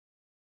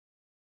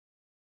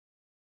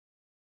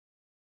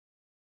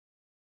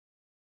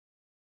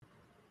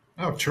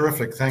Oh,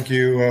 terrific. Thank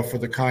you for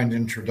the kind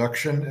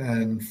introduction,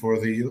 and for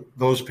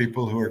those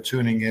people who are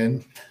tuning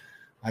in.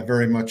 I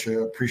very much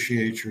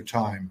appreciate your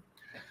time.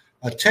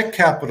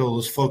 Tekcapital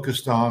is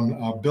focused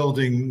on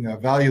building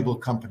valuable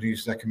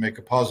companies that can make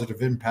a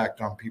positive impact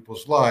on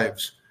people's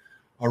lives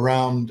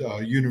around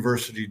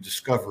university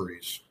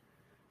discoveries.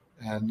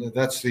 And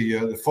that's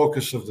the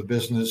focus of the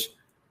business.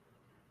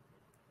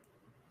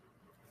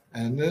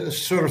 And there's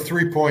sort of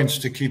 3 points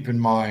to keep in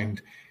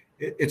mind.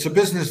 It's a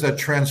business that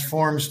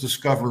transforms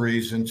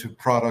discoveries into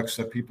products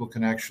that people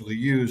can actually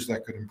use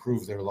that could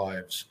improve their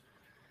lives.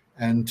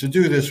 And to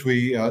do this,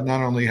 we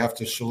not only have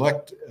to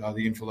select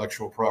the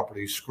intellectual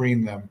property,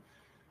 screen them,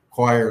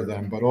 acquire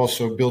them, but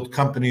also build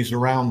companies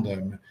around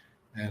them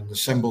and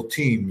assemble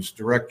teams,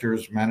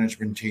 directors,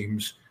 management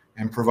teams,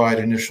 and provide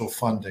initial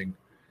funding.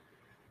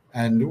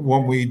 And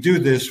when we do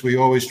this, we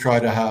always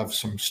try to have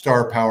some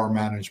star power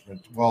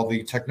management. While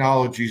the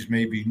technologies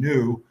may be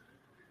new,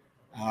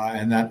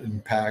 and that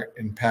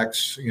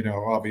impacts,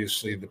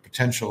 obviously the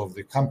potential of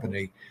the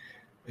company,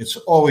 it's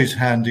always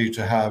handy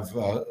to have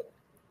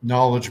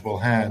knowledgeable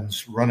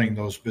hands running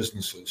those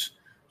businesses.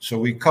 So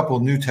we couple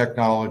new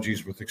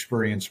technologies with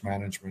experience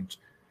management.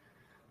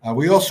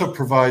 We also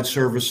provide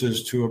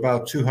services to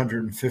about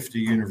 250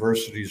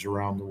 universities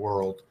around the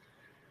world.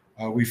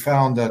 We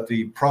found that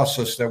the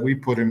process that we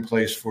put in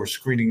place for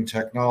screening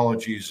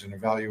technologies and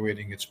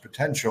evaluating its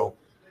potential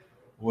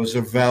was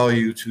of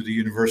value to the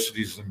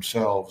universities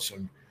themselves.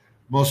 And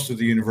most of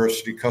the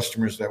university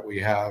customers that we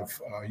have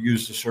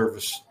use the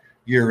service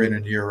year in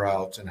and year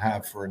out, and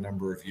have for a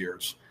number of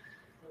years.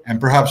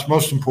 And perhaps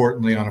most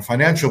importantly, on a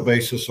financial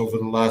basis, over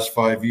the last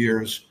 5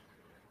 years,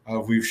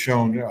 we've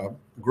shown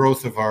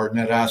growth of our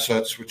net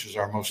assets, which is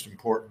our most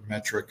important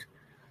metric,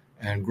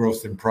 and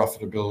growth in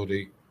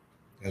profitability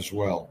as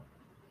well.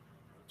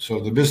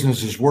 So the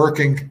business is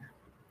working,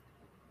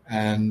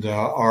 and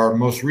our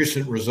most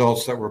recent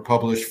results that were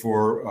published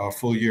for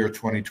full year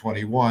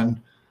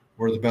 2021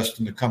 were the best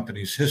in the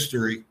company's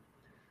history.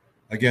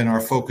 Again,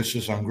 our focus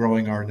is on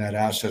growing our net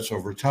assets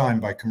over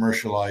time by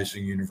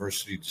commercializing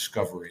university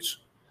discoveries.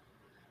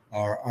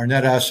 Our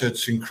net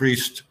assets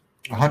increased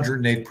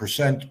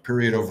 108%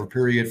 period over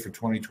period for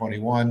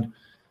 2021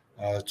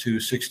 to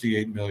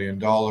 $68 million,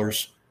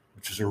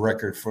 which is a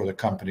record for the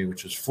company,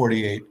 which is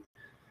 48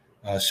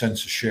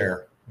 cents a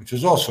share, which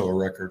is also a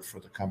record for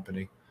the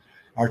company.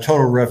 Our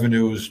total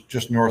revenue is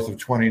just north of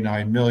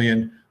 29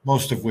 million,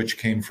 most of which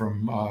came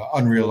from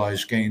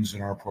unrealized gains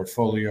in our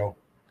portfolio,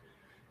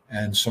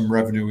 and some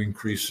revenue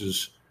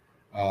increases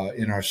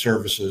in our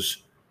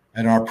services.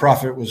 And our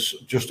profit was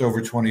just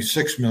over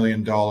 $26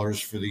 million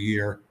for the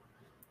year,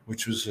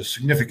 which was a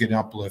significant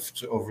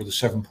uplift over the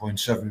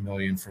 7.7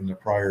 million from the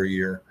prior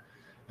year.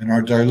 And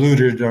our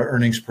diluted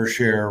earnings per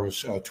share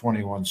was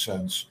 21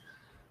 cents.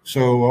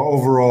 So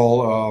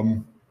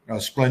overall, a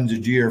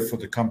splendid year for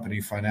the company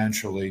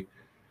financially.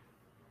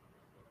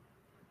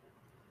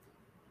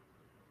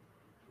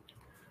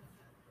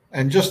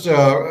 And just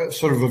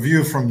sort of a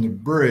view from the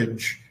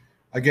bridge,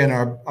 again,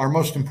 our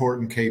most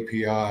important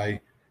KPI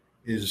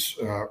is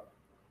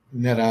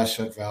net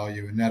asset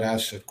value and net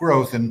asset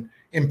growth, and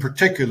in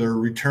particular,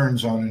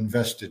 returns on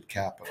invested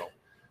capital.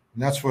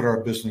 And that's what our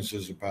business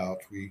is about.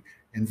 We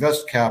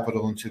invest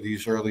capital into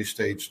these early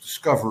stage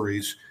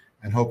discoveries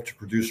and hope to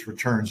produce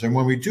returns. And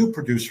when we do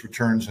produce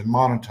returns and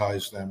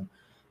monetize them,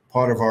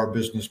 part of our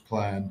business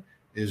plan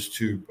is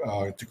to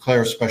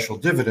declare special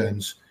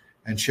dividends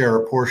and share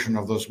a portion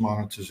of those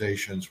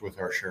monetizations with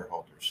our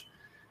shareholders.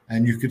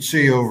 And you could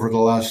see over the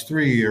last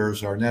 3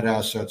 years, our net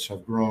assets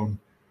have grown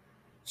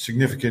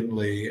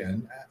significantly,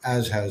 and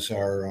as has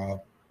our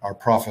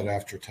profit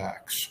after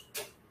tax.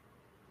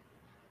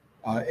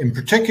 In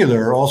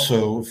particular,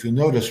 also, if you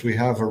notice, we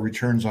have a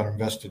returns on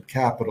invested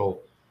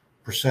capital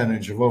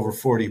percentage of over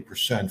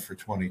 40% for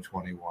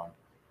 2021.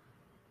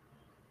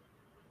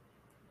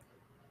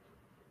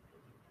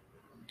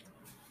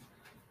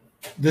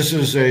 This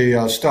is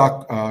a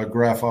stock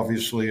graph,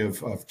 obviously, of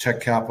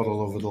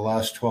Tekcapital over the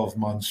last 12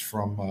 months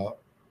from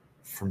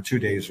 2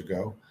 days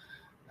ago.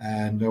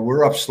 And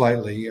we're up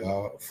slightly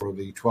for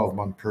the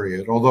 12-month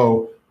period,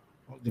 although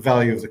the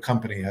value of the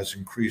company has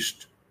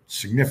increased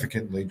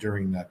significantly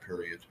during that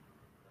period.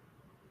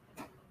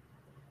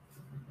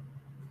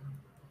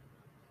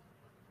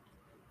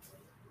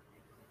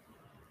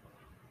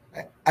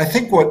 I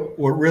think what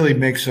really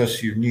makes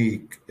us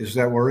unique is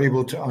that we're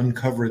able to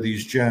uncover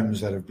these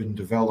gems that have been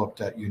developed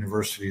at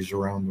universities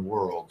around the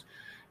world.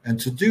 And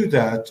to do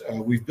that,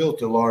 we've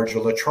built a large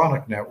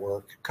electronic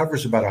network. It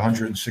covers about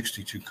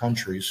 162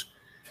 countries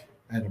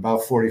and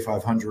about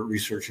 4,500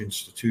 research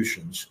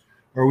institutions,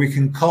 where we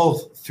can cull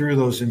through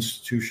those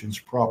institutions'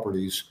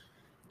 properties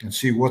and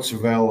see what's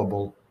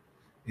available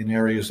in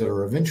areas that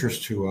are of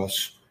interest to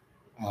us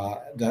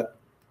that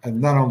have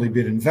not only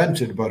been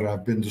invented, but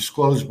have been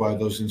disclosed by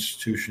those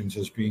institutions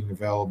as being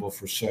available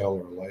for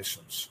sale or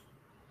license.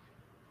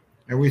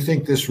 And we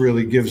think this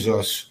really gives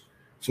us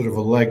sort of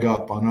a leg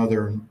up on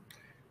other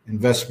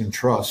investment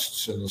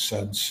trusts, in a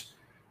sense,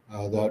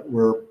 that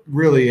we're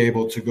really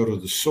able to go to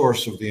the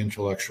source of the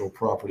intellectual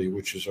property,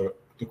 which is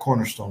the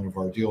cornerstone of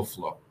our deal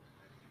flow.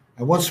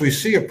 And once we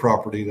see a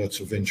property that's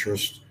of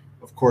interest,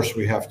 of course,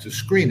 we have to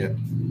screen it,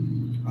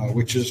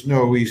 which is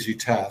no easy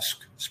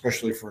task,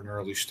 especially for an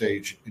early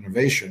stage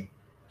innovation.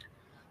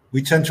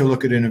 We tend to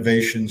look at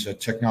innovations at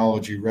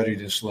technology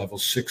readiness level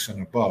 6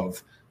 and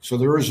above. So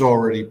there is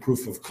already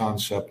proof of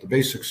concept. The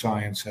basic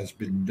science has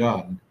been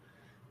done,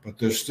 but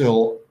there's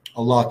still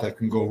a lot that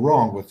can go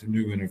wrong with the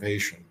new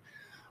innovation.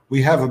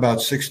 We have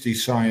about 60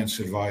 science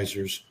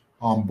advisors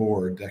on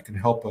board that can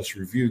help us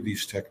review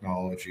these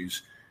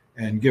technologies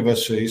and give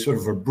us a sort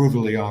of a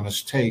brutally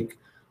honest take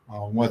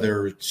on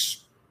whether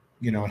it's,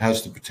 it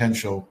has the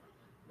potential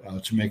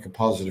to make a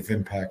positive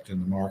impact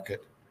in the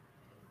market.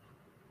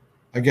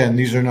 Again,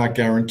 these are not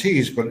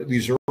guarantees, but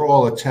these are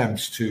all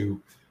attempts to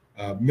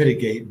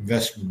mitigate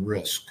investment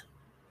risk.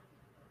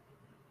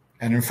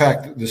 And in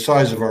fact, the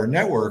size of our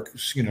network,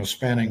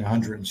 spanning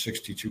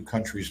 162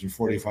 countries and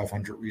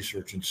 4,500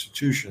 research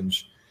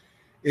institutions,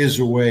 is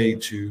a way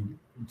to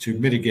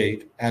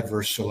mitigate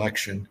adverse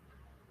selection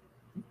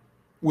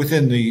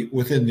within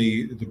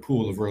the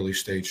pool of early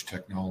stage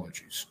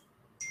technologies.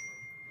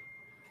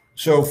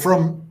 So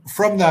from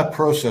that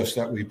process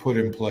that we put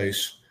in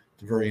place,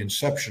 the very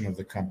inception of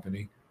the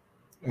company,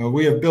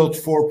 we have built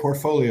 4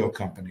 portfolio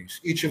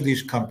companies. Each of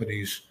these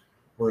companies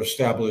were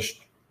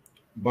established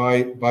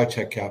by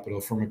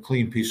Tekcapital from a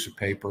clean piece of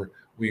paper.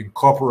 We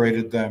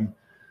incorporated them.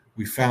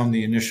 We found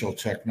the initial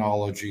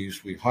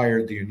technologies. We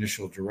hired the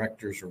initial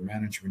directors or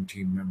management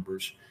team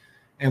members,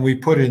 and we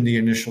put in the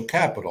initial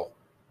capital,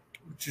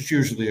 which is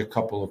usually a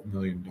couple of $1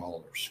 million.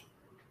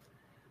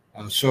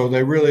 So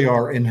they really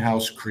are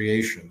in-house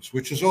creations,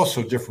 which is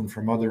also different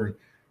from other,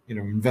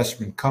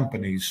 investment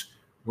companies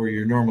where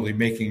you're normally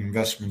making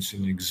investments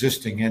in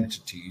existing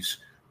entities.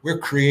 We're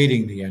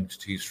creating the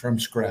entities from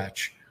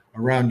scratch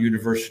around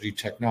university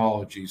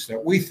technologies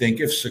that we think,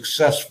 if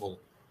successful,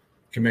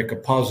 can make a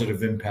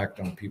positive impact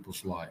on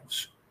people's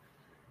lives.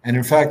 And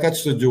in fact,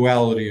 that's the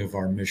duality of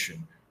our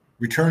mission: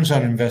 returns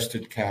on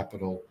invested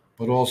capital,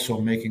 but also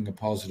making a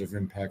positive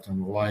impact on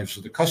the lives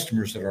of the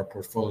customers that our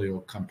portfolio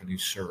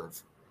companies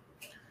serve.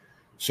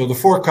 So the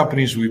 4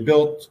 companies we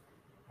built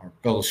are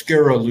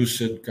Belliscura,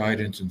 Lucid,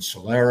 Guidant, and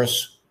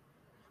Solaris.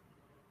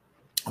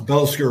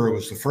 Belliscura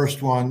was the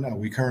first one.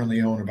 We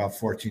currently own about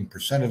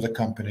 14% of the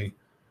company.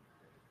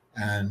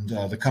 And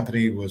the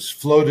company was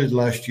floated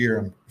last year.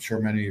 I'm sure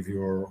many of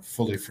you are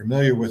fully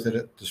familiar with it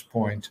at this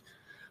point.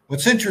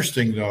 What's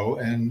interesting, though,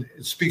 and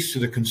it speaks to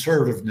the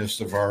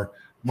conservativeness of our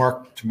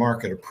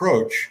mark-to-market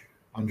approach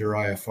under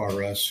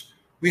IFRS,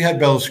 we had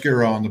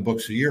Belliscura on the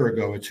books a year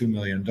ago at $2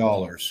 million.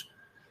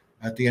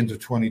 At the end of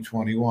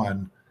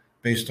 2021,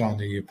 based on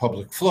the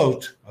public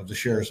float of the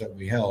shares that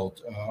we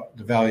held,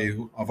 the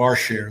value of our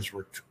shares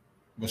was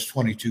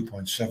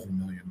 $22.7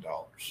 million,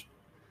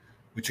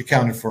 which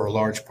accounted for a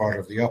large part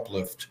of the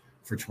uplift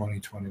for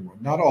 2021.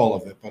 Not all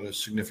of it, but a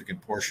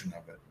significant portion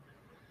of it.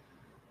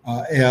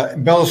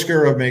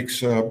 Belliscura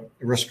makes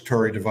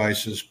respiratory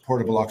devices,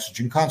 portable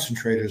oxygen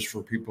concentrators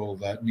for people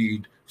that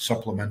need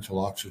supplemental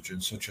oxygen,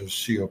 such as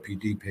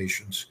COPD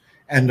patients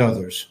and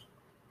others.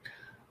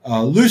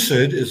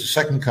 Lucid is the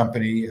second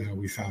company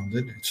we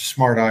founded. It's a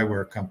smart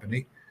eyewear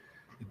company.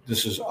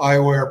 This is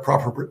eyewear,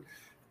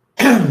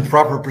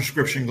 proper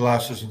prescription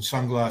glasses and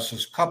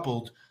sunglasses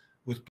coupled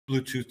with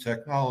Bluetooth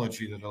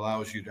technology that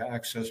allows you to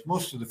access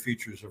most of the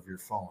features of your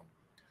phone.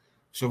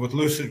 So with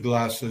Lucid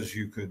glasses,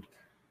 you could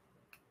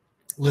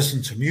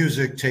listen to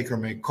music, take or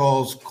make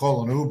calls,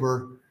 call an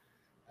Uber,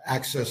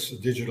 access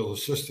digital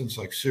assistants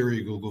like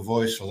Siri, Google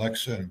Voice,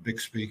 Alexa, and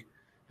Bixby,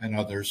 and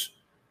others,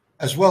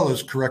 as well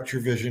as correct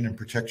your vision and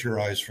protect your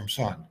eyes from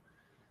sun.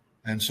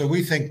 And so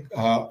we think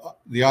the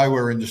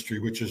eyewear industry,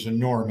 which is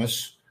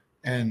enormous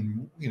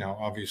and,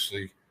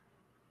 obviously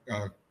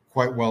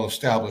quite well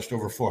established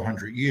over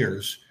 400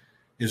 years,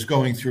 is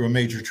going through a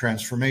major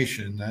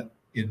transformation that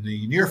in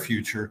the near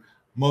future,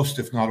 most,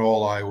 if not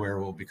all, eyewear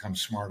will become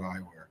smart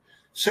eyewear,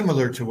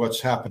 similar to what's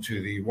happened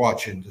to the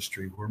watch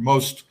industry, where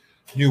most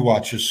new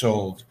watches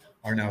sold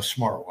are now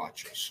smart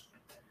watches.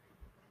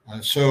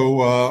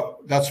 So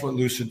that's what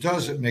Lucid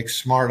does. It makes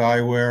smart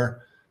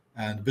eyewear,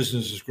 and the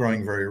business is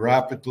growing very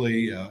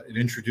rapidly. It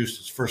introduced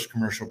its first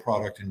commercial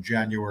product in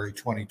January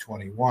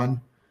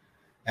 2021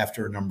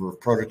 after a number of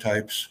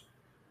prototypes.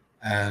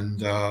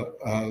 And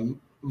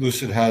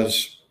Lucid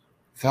has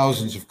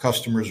thousands of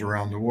customers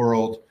around the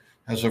world,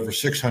 has over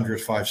 600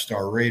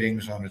 5-star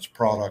ratings on its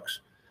products,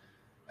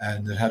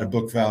 and it had a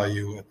book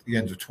value at the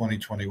end of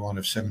 2021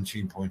 of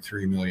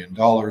 $17.3 million,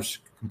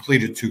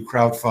 completed 2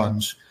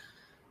 crowdfunds.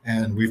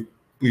 And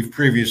we've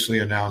previously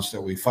announced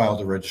that we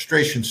filed a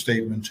registration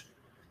statement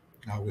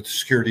with the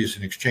Securities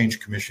and Exchange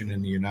Commission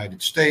in the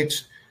United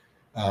States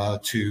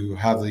to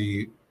have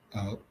the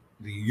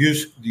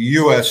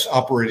U.S.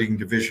 operating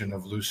division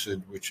of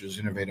Lucid, which is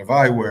Innovative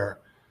Eyewear,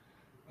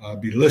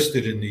 be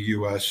listed in the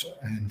U.S.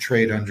 and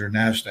trade under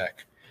NASDAQ.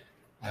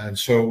 And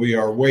so we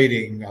are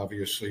waiting,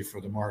 obviously,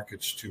 for the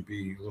markets to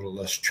be a little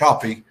less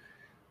choppy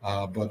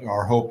But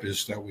our hope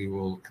is that we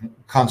will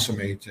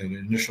consummate an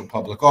initial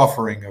public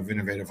offering of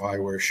Innovative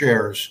Eyewear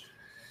shares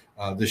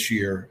this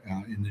year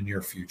in the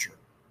near future.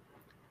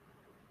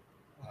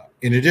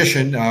 In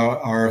addition,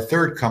 our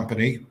third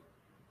company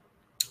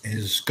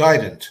is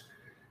Guidant.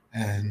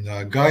 And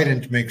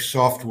Guidant makes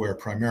software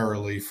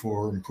primarily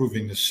for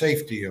improving the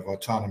safety of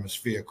autonomous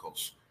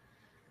vehicles.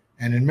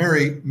 And in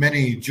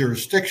many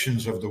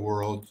jurisdictions of the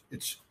world,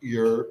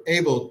 you're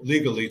able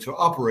legally to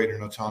operate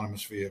an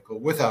autonomous vehicle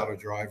without a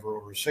driver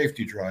or a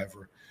safety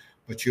driver,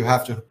 but you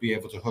have to be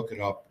able to hook it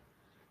up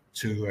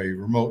to a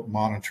remote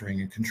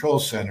monitoring and control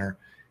center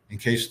in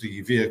case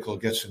the vehicle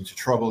gets into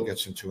trouble,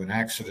 gets into an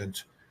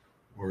accident,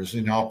 or is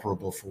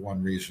inoperable for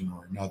one reason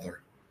or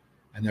another.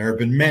 And there have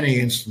been many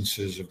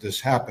instances of this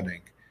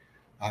happening.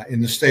 In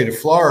the state of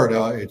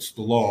Florida, it's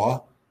the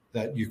law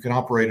that you can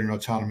operate an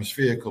autonomous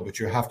vehicle, but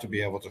you have to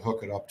be able to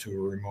hook it up to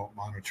a remote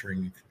monitoring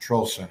and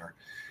control center.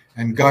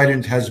 And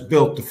Guidant has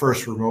built the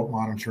first remote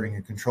monitoring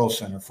and control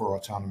center for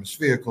autonomous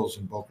vehicles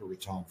in Boca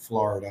Raton,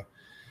 Florida.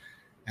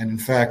 And in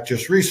fact,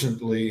 just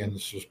recently, and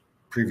this was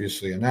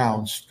previously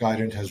announced,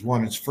 Guidant has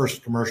won its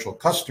first commercial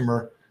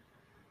customer,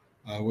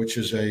 which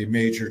is a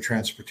major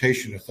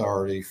transportation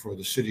authority for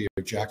the city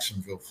of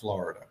Jacksonville,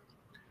 Florida.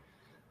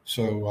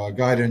 So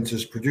Guidant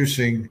is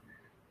producing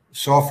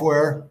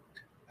software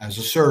as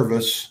a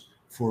service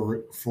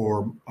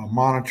for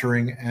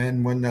monitoring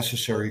and, when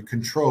necessary,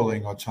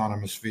 controlling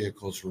autonomous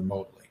vehicles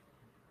remotely.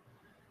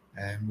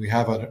 And we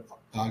have a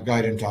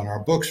Guidant on our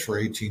books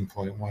for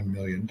 $18.1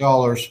 million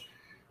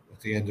at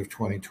the end of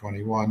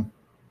 2021,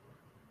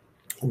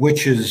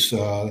 which is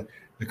the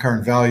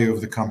current value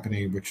of the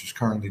company, which is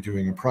currently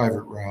doing a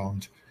private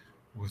round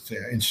with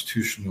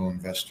institutional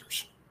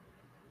investors.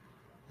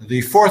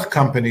 The fourth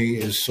company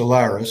is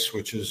Solaris,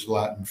 which is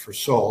Latin for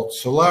salt.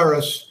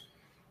 Solaris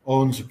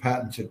owns a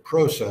patented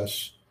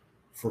process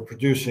for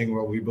producing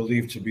what we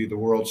believe to be the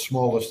world's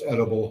smallest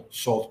edible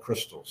salt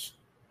crystals.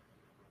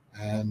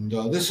 And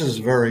this is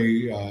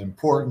very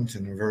important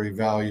and a very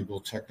valuable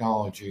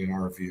technology in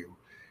our view.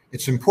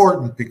 It's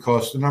important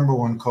because the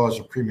 #1 cause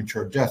of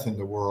premature death in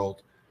the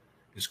world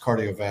is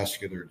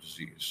cardiovascular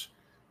disease.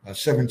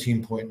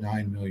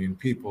 17.9 million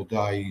people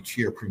die each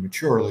year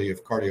prematurely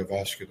of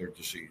cardiovascular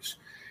disease.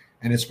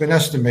 And it's been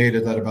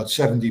estimated that about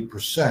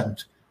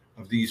 70%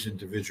 of these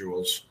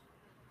individuals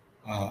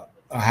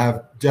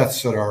have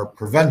deaths that are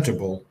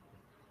preventable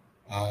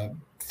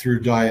through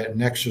diet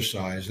and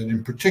exercise. And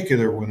in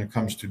particular, when it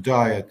comes to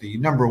diet, the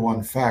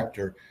 #1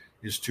 factor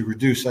is to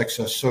reduce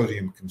excess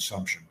sodium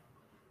consumption.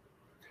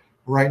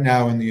 Right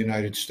now in the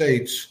United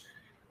States,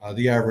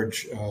 the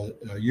average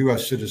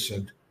U.S.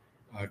 citizen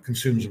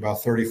consumes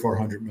about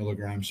 3,400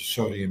 milligrams of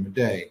sodium a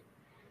day.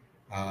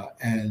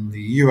 And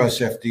the U.S.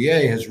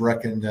 FDA has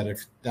reckoned that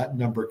if that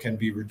number can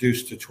be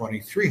reduced to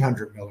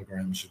 2,300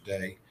 milligrams a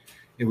day,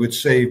 it would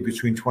save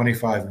between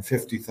 25 and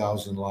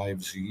 50,000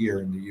 lives a year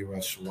in the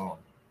U.S. alone.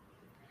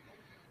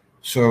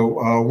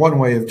 So one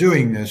way of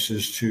doing this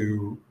is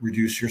to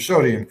reduce your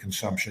sodium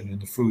consumption in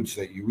the foods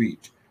that you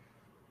eat.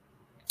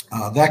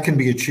 That can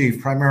be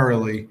achieved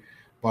primarily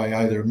by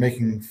either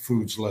making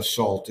foods less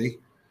salty,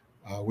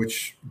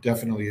 which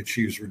definitely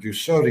achieves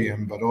reduced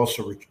sodium, but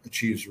also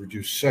achieves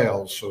reduced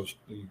sales. So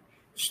the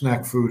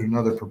snack food and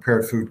other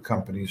prepared food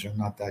companies are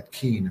not that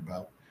keen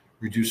about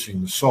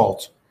reducing the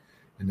salt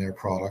in their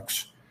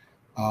products.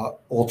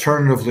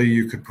 Alternatively,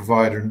 you could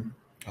provide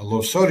a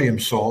low sodium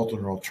salt,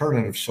 an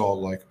alternative salt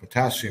like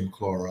potassium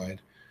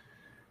chloride.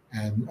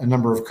 And a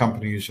number of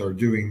companies are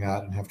doing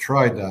that and have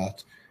tried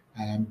that.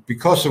 And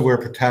because of where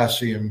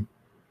potassium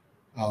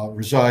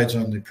resides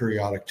on the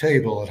periodic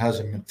table, it has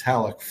a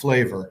metallic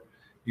flavor.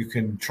 You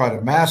can try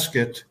to mask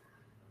it,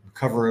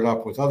 cover it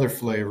up with other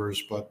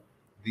flavors, but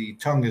the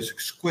tongue is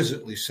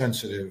exquisitely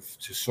sensitive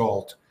to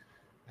salt.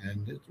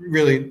 And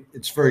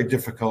it's very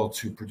difficult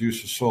to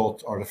produce a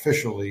salt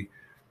artificially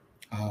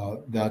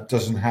that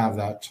doesn't have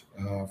that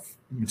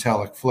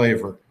metallic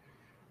flavor.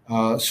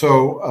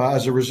 So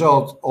as a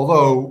result,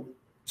 although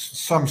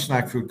some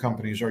snack food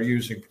companies are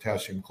using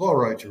potassium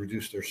chloride to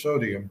reduce their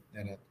sodium,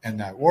 and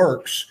that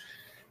works,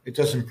 it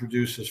doesn't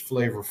produce as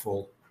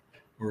flavorful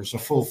or as a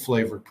full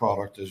flavored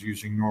product as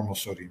using normal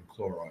sodium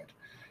chloride.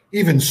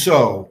 Even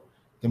so,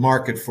 the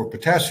market for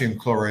potassium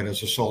chloride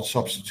as a salt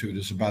substitute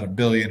is about $1.5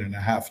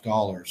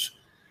 billion.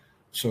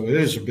 So it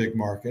is a big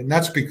market, and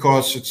that's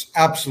because it's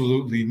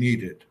absolutely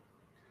needed.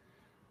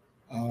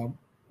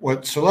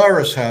 What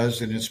Solaris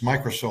has in its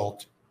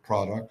microsalt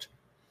product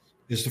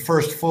is the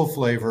first full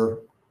flavor,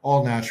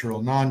 all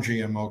natural,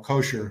 non-GMO,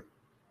 kosher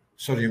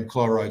sodium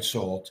chloride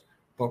salt,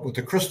 but with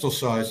a crystal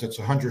size that's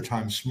 100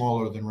 times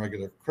smaller than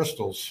regular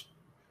crystals,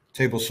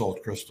 table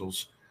salt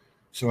crystals.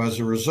 So as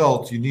a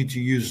result, you need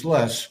to use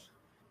less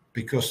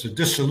because the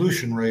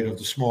dissolution rate of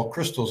the small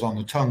crystals on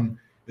the tongue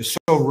is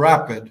so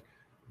rapid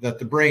that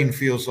the brain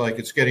feels like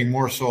it's getting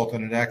more salt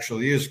than it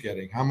actually is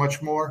getting. How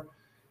much more?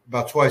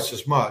 About twice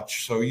as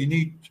much. So you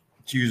need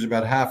to use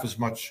about half as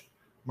much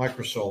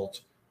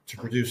microsalt to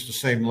produce the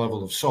same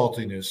level of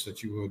saltiness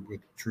that you would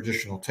with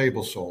traditional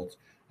table salt.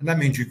 And that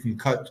means you can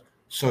cut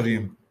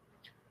sodium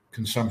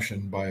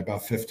consumption by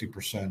about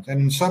 50%,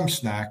 and in some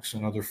snacks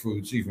and other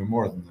foods, even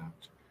more than that.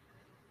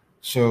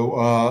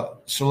 So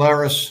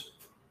Solaris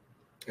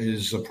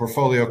is a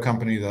portfolio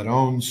company that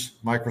owns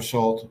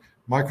Microsalt.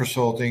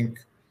 Microsalt Inc.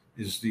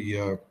 is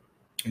the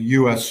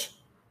U.S.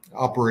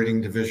 operating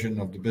division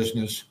of the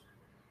business,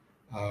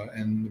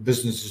 and the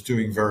business is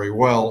doing very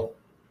well.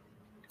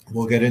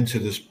 We'll get into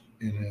this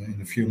in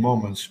a few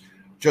moments.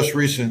 Just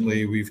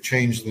recently, we've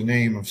changed the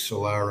name of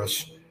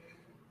Solaris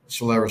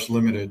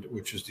Limited,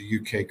 which is the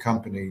UK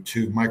company,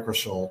 to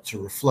Microsalt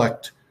to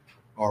reflect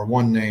our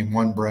one name,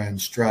 one brand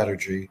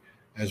strategy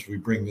as we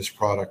bring this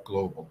product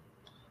global.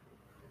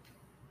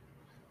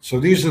 So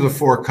these are the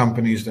four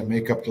companies that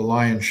make up the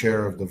lion's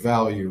share of the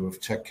value of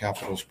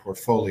Tekcapital's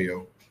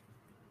portfolio.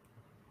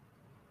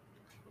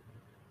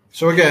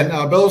 So again,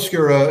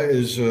 Beloscura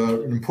is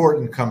an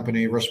important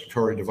company,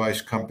 respiratory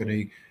device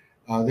company.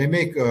 They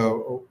make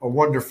a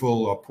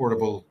wonderful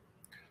portable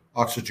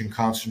oxygen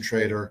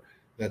concentrator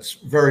that's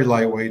very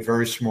lightweight,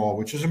 very small,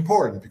 which is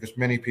important because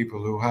many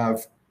people who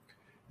have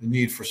the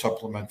need for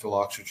supplemental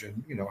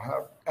oxygen,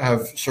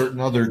 have certain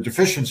other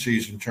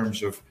deficiencies in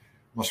terms of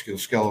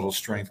musculoskeletal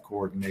strength,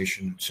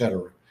 coordination,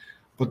 etc.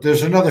 But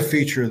there's another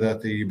feature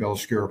that the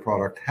Beloscura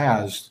product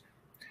has,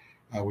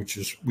 which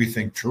is, we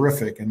think,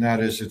 terrific, and that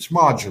is it's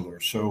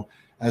modular. So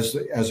as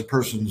a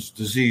person's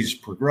disease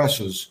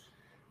progresses,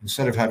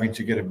 instead of having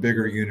to get a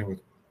bigger unit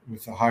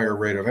with a higher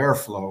rate of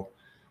airflow,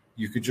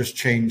 you could just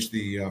change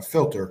the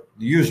filter.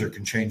 The user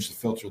can change the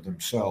filter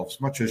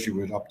themselves, much as you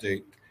would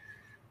update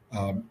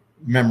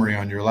memory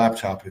on your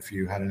laptop if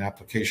you had an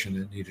application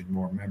that needed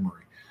more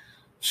memory.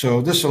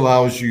 So this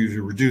allows you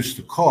to reduce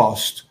the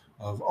cost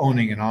of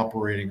owning and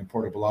operating a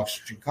portable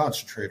oxygen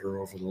concentrator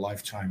over the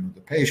lifetime of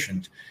the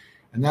patient,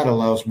 and that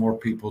allows more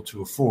people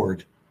to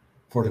afford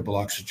portable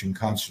oxygen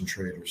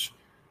concentrators,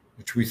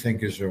 which we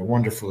think is a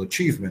wonderful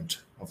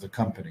achievement of the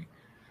company.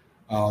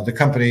 The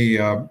company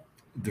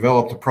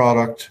developed the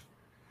product,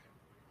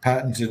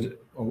 patented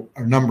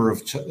a number of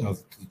the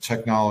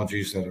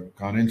technologies that have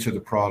gone into the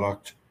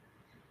product,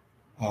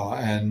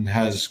 and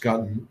has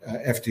gotten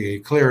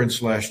FDA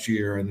clearance last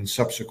year, and then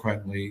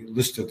subsequently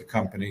listed the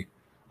company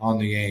on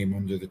the AIM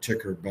under the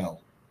ticker BEL.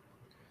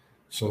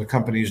 So the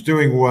company is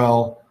doing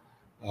well.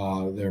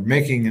 They're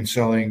making and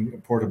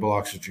selling portable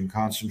oxygen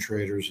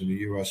concentrators in the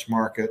U.S.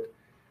 market,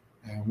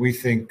 and we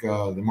think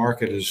the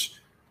market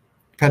is,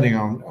 depending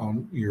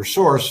on your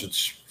source,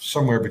 it's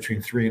somewhere between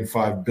 $3 and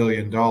 $5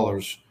 billion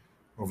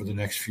over the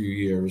next few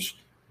years.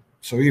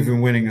 So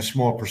even winning a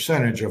small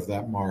percentage of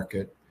that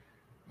market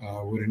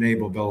would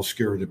enable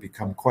Beloscura to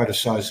become quite a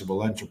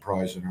sizable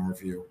enterprise in our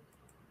view.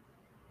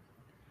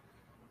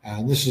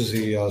 And this is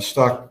the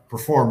stock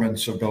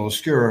performance of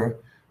Beloscura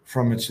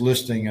from its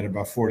listing at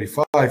about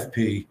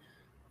 45p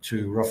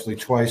to roughly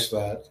twice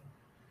that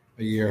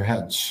a year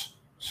hence.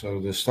 So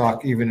the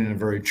stock, even in a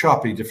very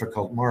choppy,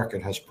 difficult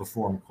market, has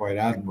performed quite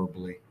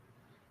admirably.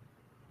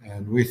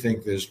 And we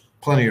think there's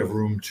plenty of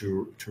room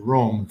to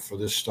roam for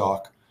this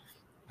stock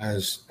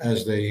as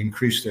they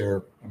increase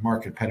their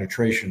market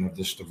penetration of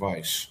this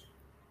device.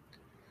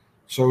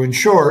 So in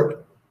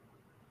short,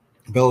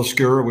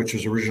 Beloscura, which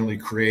was originally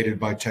created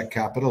by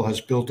Tekcapital, has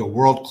built a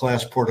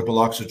world-class portable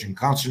oxygen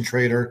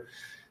concentrator.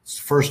 It's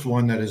the first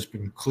one that has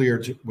been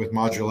cleared with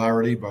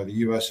modularity by the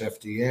US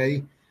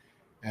FDA,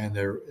 and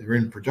they're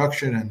in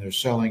production and they're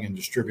selling and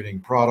distributing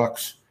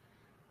products.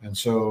 And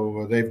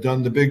so they've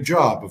done the big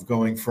job of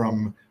going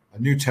from a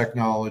new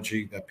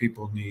technology that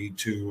people need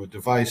to a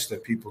device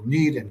that people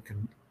need and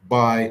can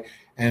buy,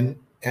 and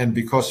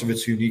because of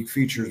its unique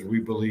features, we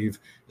believe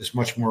is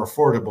much more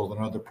affordable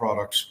than other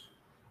products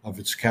of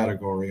its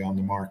category on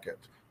the market.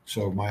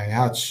 So my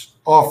hat's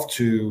off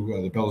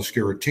to the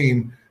Beloscura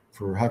team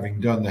for having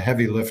done the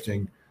heavy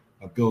lifting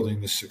of building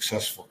this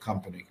successful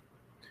company.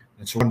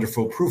 It's a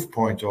wonderful proof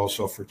point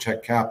also for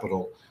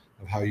Tekcapital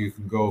of how you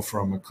can go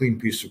from a clean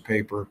piece of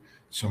paper,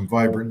 some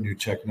vibrant new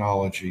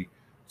technology,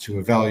 to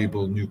a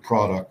valuable new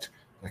product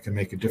that can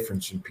make a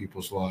difference in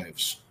people's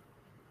lives.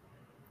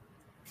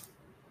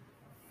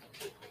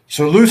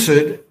 So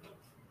Lucid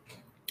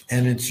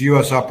and its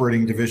U.S.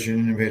 operating division,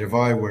 Innovative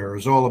Eyewear,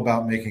 is all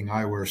about making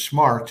eyewear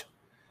smart,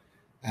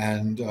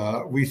 and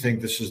we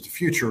think this is the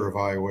future of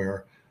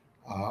eyewear.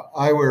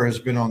 Eyewear has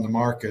been on the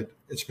market.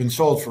 It's been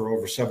sold for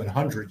over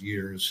 700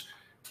 years,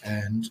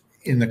 and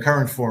in the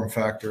current form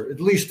factor,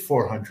 at least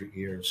 400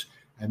 years.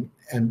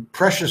 And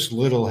precious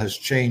little has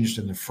changed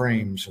in the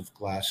frames of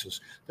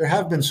glasses. There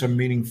have been some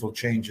meaningful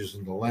changes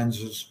in the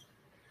lenses,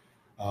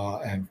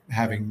 and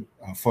having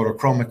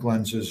photochromic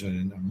lenses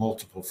and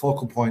multiple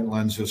focal point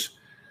lenses,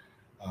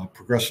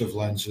 progressive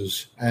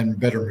lenses, and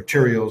better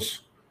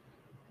materials.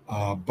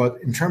 But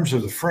in terms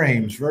of the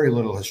frames, very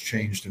little has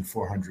changed in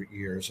 400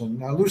 years. And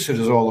Lucid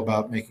is all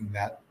about making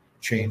that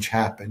change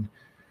happen.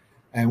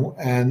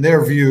 And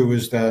their view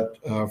is that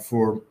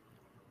for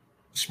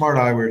smart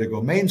eyewear to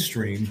go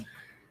mainstream,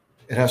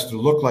 it has to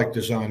look like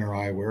designer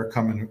eyewear,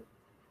 come in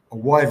a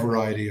wide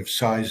variety of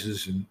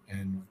sizes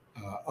and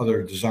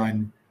other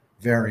design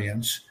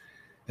variants.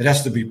 It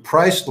has to be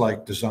priced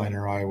like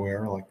designer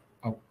eyewear, like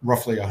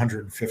roughly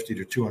 $150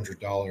 to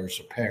 $200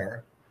 a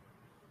pair.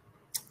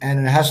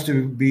 And it has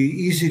to be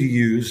easy to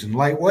use and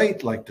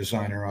lightweight like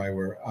designer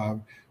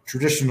eyewear.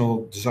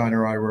 Traditional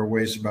designer eyewear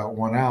weighs about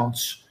 1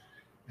 ounce,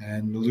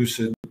 and the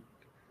Lucid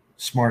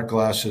smart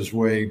glasses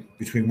weigh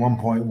between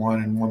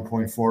 1.1 and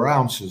 1.4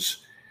 ounces.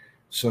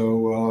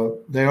 So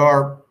they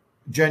are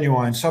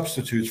genuine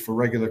substitutes for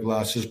regular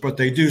glasses, but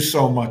they do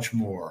so much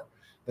more.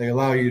 They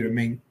allow you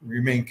to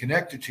remain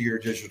connected to your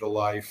digital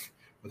life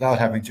without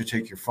having to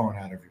take your phone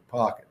out of your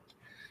pocket.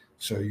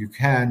 So you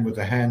can, with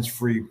a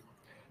hands-free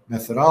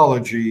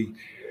methodology,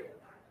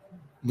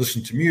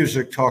 listen to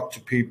music, talk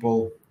to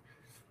people,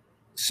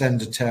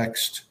 send a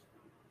text,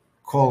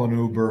 call an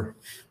Uber,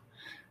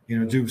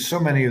 do so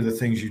many of the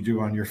things you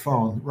do on your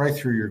phone right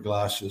through your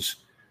glasses,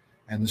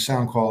 and the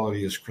sound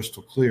quality is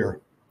crystal clear.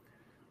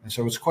 And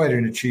so it's quite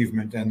an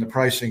achievement, and the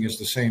pricing is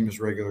the same as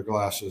regular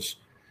glasses.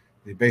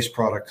 The base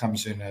product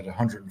comes in at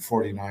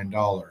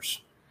 $149.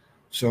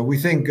 So we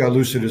think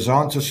Lucid is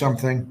onto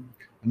something.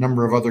 A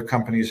number of other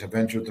companies have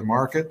entered the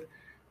market,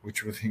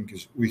 which we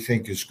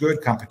think is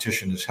good.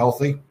 Competition is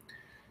healthy,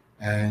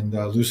 and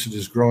Lucid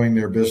is growing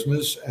their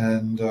business,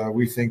 and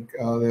we think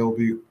they'll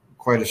be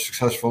quite a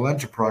successful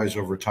enterprise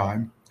over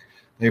time.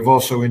 They've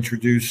also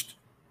introduced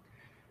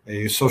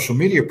a social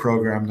media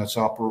program that's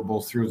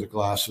operable through the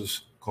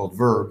glasses called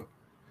Verb,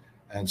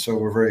 and so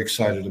we're very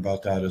excited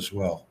about that as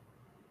well.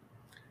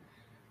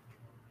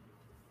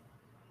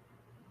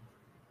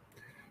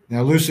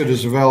 Now, Lucid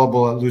is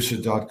available at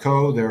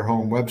lucid.co, their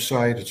home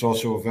website. It's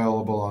also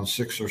available on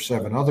 6 or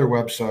 7 other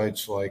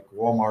websites like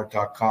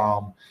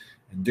walmart.com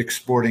and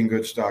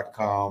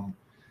dicksportinggoods.com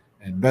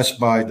and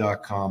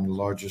bestbuy.com, the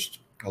largest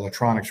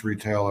electronics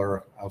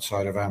retailer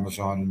outside of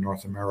Amazon in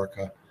North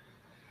America.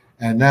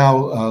 And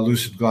now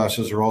Lucid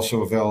glasses are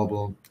also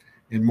available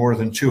in more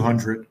than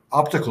 200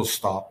 optical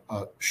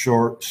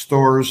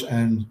stores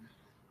and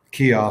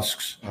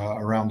kiosks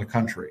around the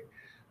country.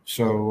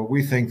 So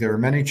we think there are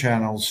many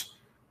channels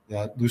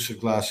that Lucid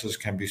glasses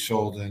can be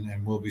sold in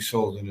and will be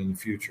sold in the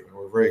future.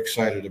 We're very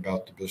excited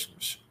about the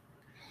business.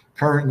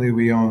 Currently,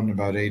 we own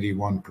about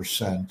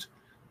 81%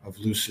 of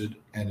Lucid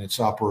and its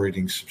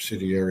operating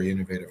subsidiary,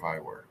 Innovative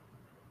Eyewear.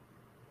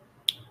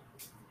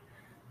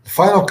 The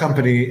final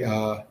company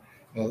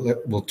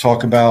that we'll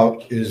talk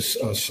about is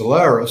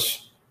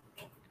Solaris.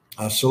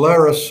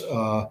 Solaris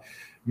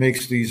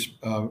makes these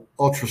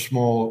ultra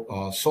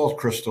small salt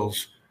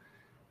crystals,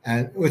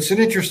 and it's an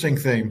interesting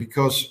thing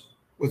because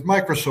with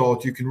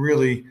microsalt, you can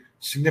really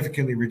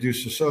significantly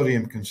reduce the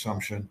sodium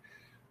consumption,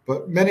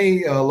 but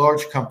many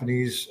large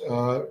companies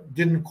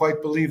didn't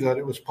quite believe that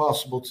it was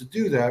possible to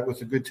do that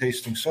with a good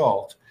tasting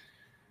salt.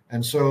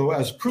 And so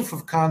as proof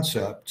of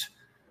concept,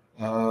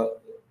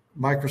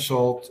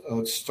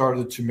 Microsalt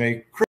started to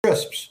make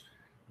crisps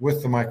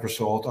with the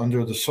Microsalt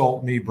under the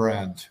Salt Me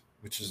brand,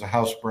 which is a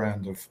house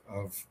brand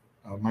of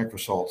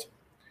Microsalt.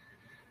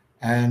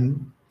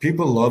 And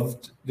people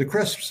loved the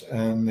crisps,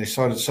 and they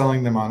started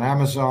selling them on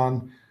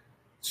Amazon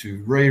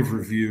to rave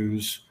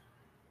reviews.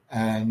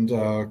 And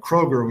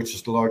Kroger, which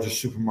is the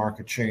largest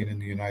supermarket chain in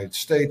the United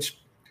States,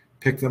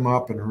 picked them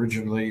up and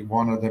originally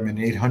wanted them in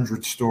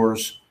 800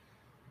 stores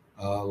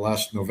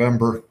last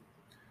November,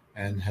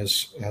 and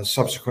has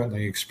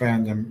subsequently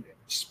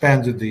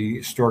expanded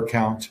the store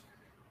count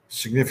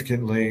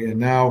significantly. And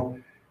now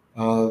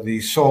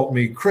the Salt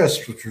Me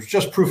Crisp, which was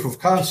just proof of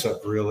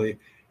concept really,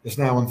 is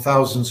now in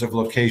thousands of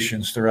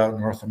locations throughout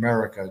North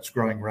America. It's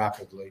growing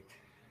rapidly.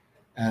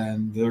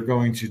 And they're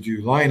going to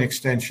do line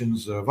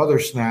extensions of other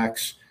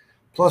snacks.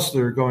 Plus,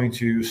 they're going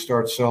to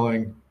start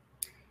selling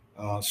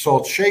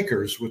salt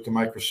shakers with the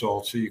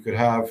Microsalt. So you could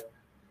have,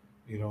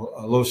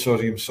 a low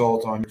sodium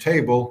salt on your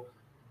table,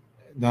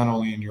 not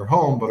only in your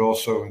home, but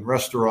also in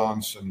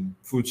restaurants and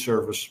food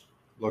service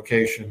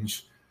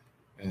locations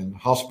and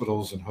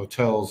hospitals and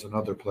hotels and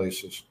other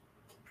places.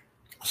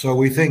 So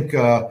we think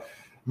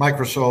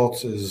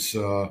Microsalt is,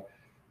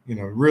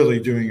 really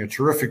doing a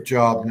terrific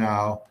job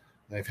now.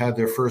 They've had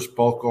their first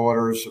bulk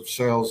orders of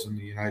sales in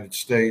the United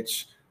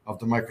States of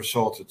the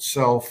Microsalt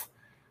itself.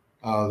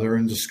 They're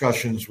in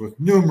discussions with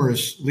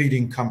numerous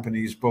leading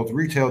companies, both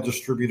retail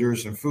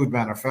distributors and food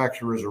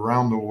manufacturers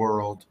around the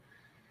world.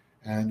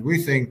 And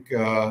we think,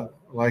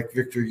 like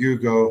Victor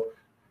Hugo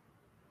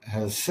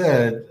has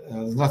said,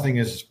 nothing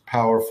is as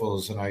powerful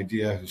as an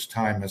idea whose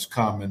time has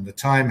come. And the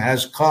time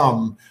has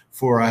come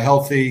for a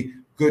healthy,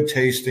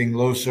 good-tasting,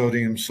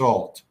 low-sodium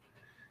salt.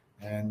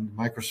 And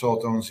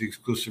Microsalt owns the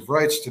exclusive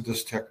rights to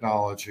this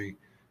technology,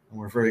 and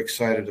we're very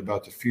excited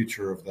about the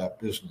future of that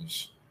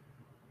business.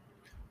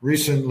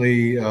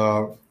 Recently,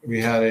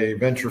 we had a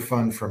venture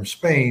fund from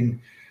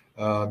Spain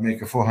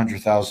make a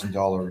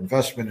 $400,000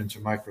 investment into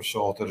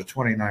Microsalt at a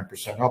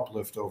 29%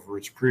 uplift over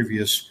its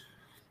previous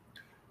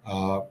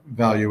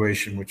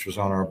valuation, which was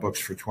on our books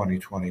for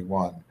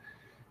 2021.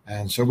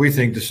 And so we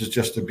think this is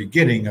just the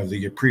beginning of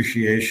the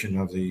appreciation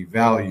of the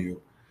value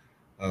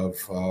of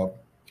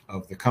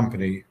the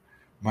company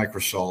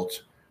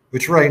Microsalt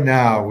which right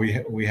now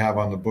we have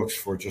on the books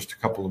for just a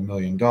couple of $1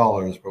 million,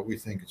 but we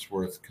think it's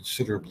worth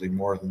considerably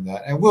more than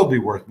that, and will be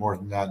worth more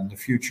than that in the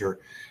future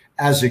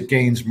as it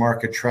gains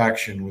market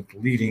traction with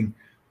leading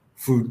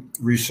food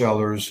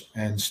resellers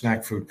and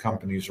snack food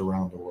companies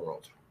around the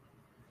world.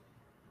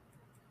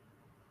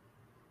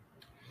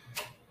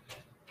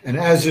 And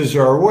as is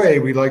our way,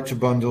 we like to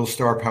bundle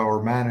Star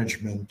Power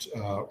Management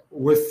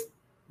with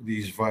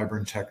these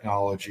vibrant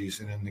technologies.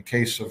 And in the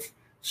case of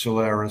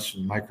Solaris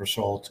and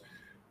Microsalt,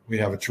 we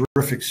have a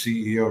terrific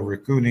CEO,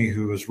 Rick Gooney,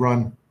 who has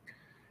run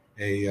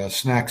a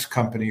snacks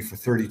company for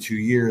 32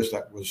 years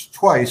that was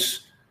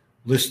twice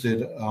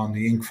listed on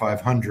the Inc.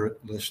 500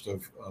 list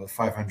of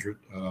 500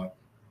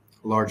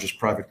 largest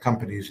private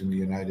companies in the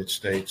United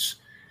States.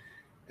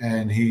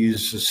 And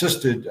he's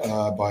assisted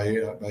by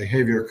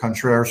Javier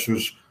Contreras,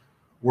 who's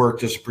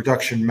worked as a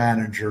production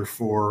manager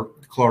for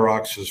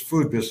Clorox's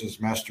food business,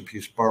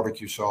 Masterpiece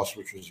Barbecue Sauce,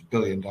 which was $1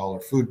 billion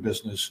food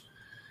business,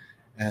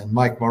 and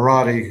Mike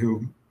Marotti,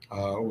 who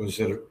was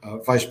a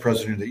vice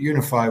president at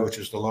Unify, which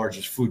is the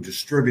largest food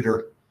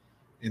distributor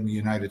in the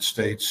United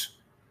States.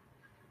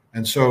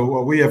 And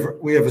so we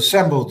have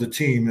assembled a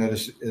team that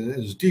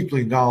is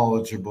deeply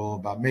knowledgeable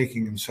about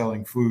making and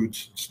selling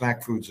foods,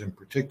 snack foods in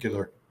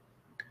particular.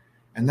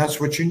 And that's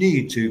what you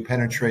need to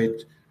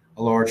penetrate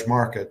a large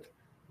market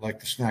like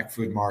the snack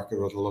food market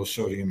or the low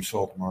sodium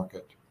salt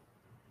market.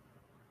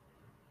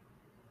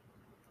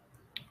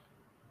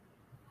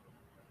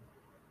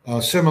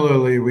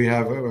 Similarly, we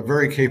have a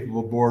very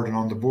capable board, and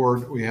on the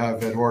board we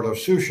have Eduardo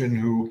Sushin,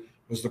 who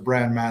was the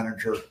brand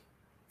manager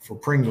for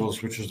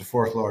Pringles, which is the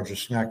fourth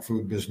largest snack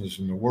food business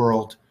in the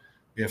world.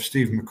 We have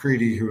Steve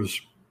McCready, who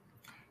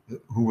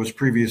was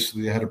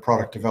previously the head of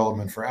product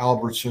development for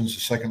Albertsons, the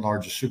second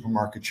largest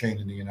supermarket chain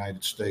in the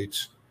United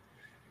States.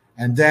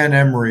 And Dan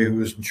Emery,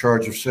 who is in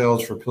charge of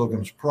sales for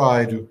Pilgrim's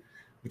Pride,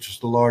 which is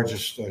the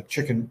largest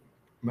chicken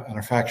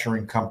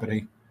manufacturing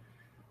company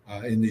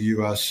in the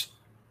U.S.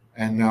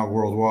 and now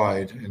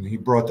worldwide. And he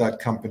brought that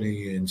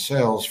company in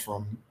sales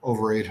from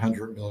over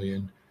 800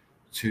 million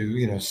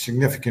to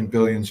significant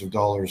billions of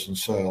dollars in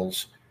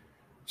sales.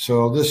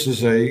 So this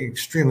is a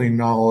extremely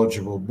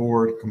knowledgeable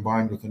board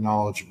combined with a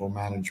knowledgeable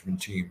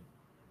management team.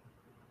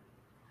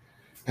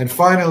 And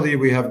finally,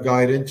 we have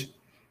Guidant,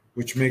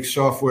 which makes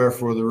software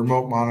for the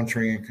remote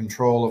monitoring and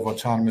control of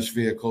autonomous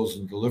vehicles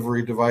and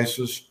delivery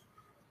devices.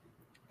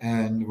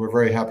 And we're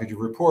very happy to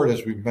report,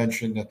 as we've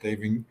mentioned, that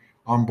they've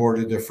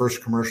onboarded their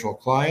first commercial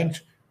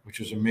client, which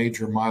is a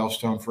major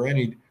milestone for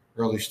any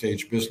early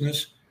stage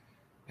business.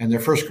 And their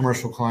first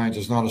commercial client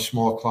is not a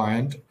small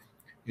client.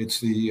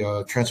 It's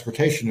the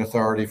Transportation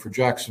Authority for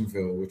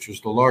Jacksonville, which is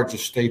the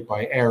largest state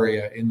by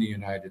area in the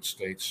United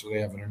States. So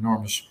they have an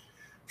enormous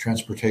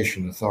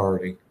transportation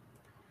authority.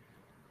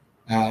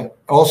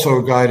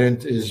 Also,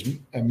 Guidant is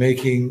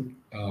making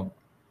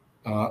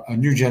a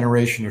new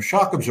generation of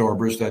shock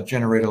absorbers that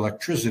generate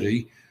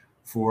electricity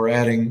for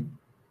adding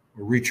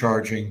or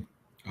recharging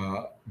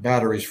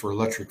batteries for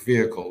electric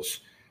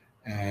vehicles.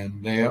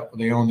 And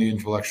they own the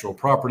intellectual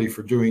property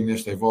for doing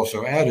this. They've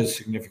also added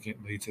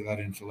significantly to that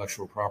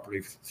intellectual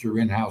property through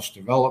in-house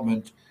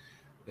development.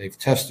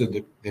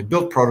 They've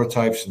built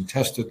prototypes and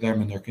tested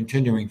them, and they're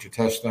continuing to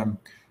test them.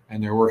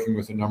 And they're working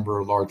with a number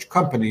of large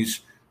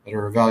companies that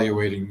are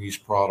evaluating these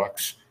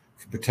products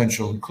for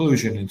potential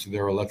inclusion into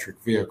their electric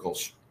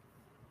vehicles.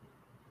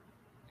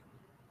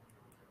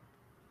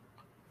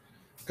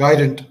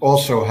 Guidant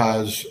also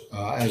has,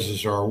 as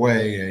is our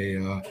way,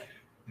 an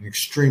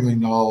extremely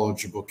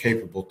knowledgeable,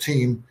 capable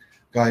team.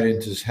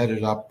 Guidant is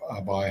headed up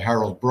by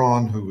Harold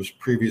Braun, who was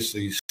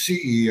previously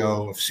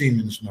CEO of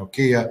Siemens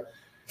Nokia.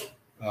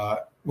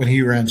 When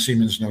he ran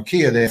Siemens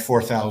Nokia, they had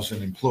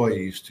 4,000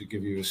 employees, to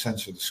give you a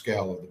sense of the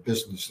scale of the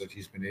business that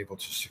he's been able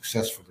to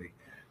successfully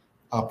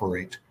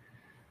operate.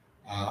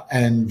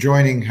 And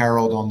joining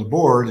Harold on the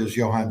board is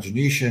Johan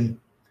Janishin,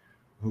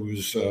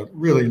 who's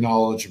really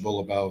knowledgeable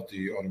about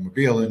the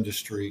automobile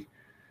industry.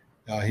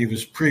 He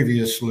was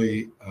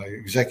previously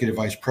executive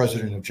vice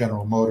president of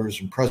General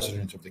Motors and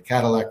president of the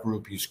Cadillac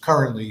Group. He's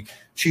currently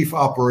chief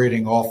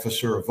operating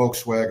officer of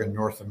Volkswagen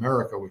North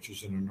America, which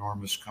is an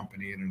enormous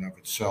company in and of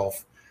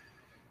itself.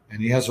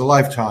 And he has a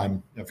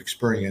lifetime of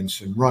experience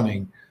in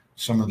running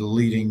some of the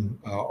leading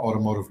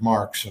automotive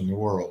marques in the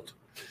world.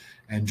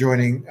 And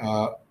joining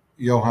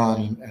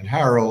Johan and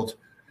Harold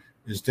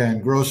is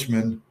Dan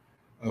Grossman,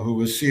 who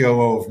was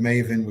COO of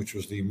Maven, which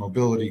was the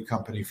mobility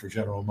company for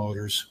General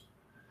Motors.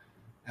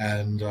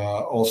 And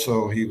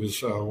also he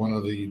was one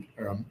of the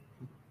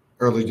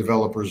early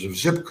developers of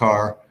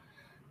Zipcar,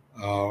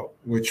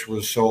 which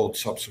was sold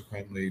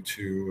subsequently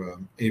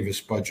to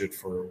Avis Budget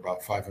for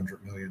about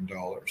 $500 million.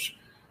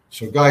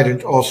 So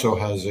Guidant also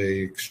has an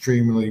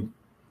extremely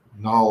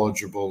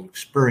knowledgeable,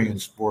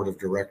 experienced board of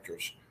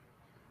directors.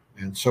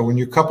 And so when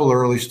you couple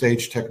early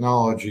stage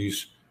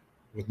technologies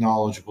with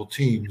knowledgeable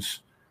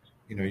teams,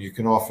 you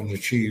can often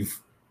achieve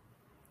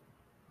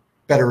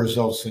better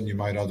results than you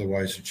might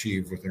otherwise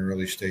achieve with an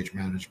early stage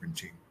management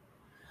team.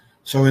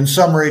 So in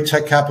summary,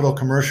 Tekcapital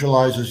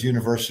commercializes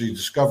university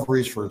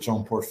discoveries for its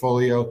own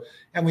portfolio,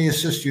 and we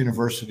assist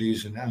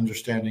universities in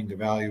understanding the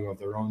value of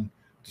their own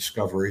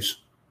discoveries.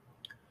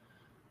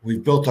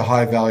 We've built a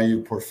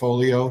high-value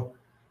portfolio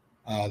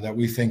that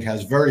we think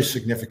has very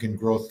significant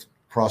growth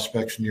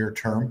prospects near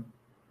term.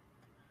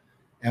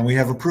 And we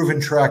have a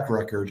proven track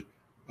record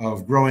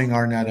of growing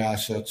our net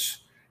assets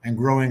and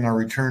growing our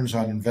returns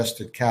on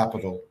invested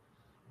capital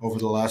over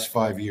the last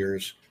 5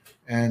 years,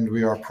 and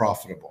we are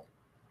profitable.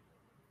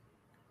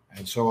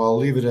 And so I'll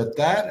leave it at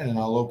that, and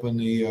I'll open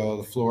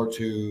the floor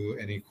to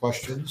any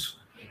questions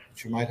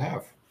that you might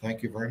have.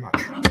 Thank you very much.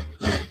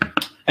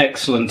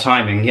 Excellent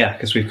timing, yeah,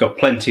 because we've got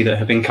plenty that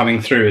have been coming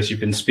through as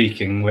you've been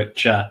speaking,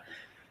 which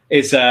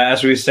is,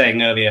 as we were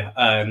saying earlier,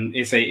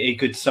 is a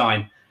good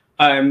sign.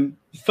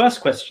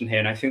 First question here,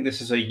 and I think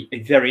this is a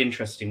very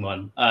interesting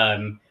one.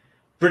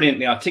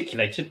 Brilliantly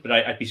articulated, but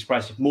I'd be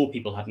surprised if more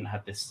people hadn't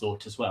had this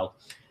thought as well.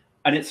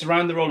 And it's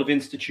around the role of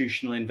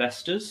institutional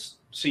investors.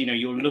 So,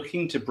 you're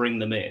looking to bring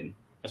them in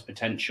as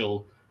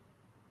potential,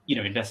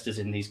 investors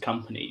in these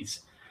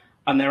companies.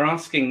 And they're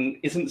asking,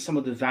 isn't some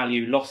of the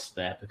value lost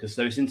there? Because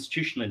those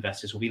institutional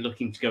investors will be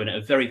looking to go in at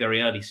a very,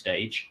 very early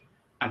stage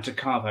and to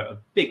carve out a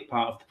big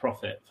part of the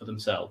profit for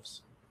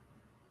themselves.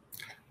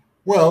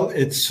 Well,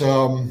 it's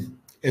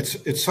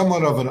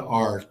somewhat of an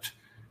art.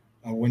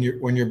 When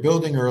you're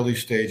building early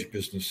stage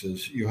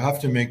businesses, you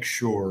have to make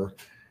sure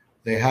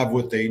they have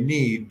what they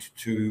need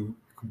to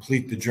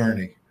complete the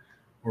journey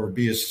or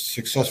be as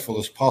successful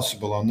as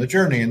possible on the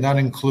journey. And that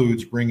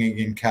includes bringing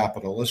in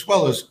capital as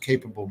well as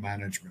capable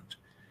management.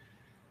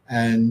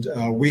 And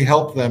we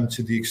help them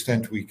to the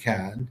extent we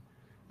can.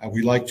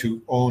 We like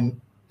to own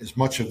as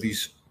much of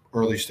these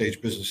early stage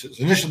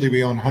businesses. Initially,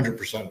 we own 100%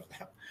 of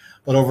them.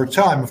 But over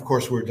time, of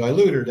course, we're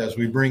diluted as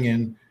we bring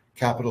in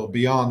capital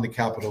beyond the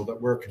capital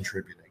that we're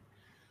contributing.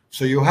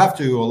 So you have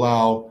to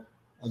allow,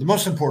 the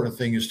most important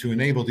thing is to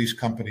enable these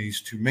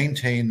companies to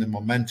maintain the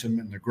momentum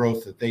and the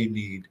growth that they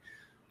need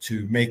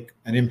to make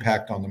an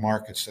impact on the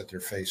markets that they're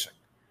facing.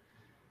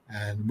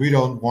 And we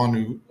don't want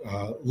to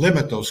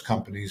limit those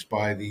companies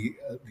by the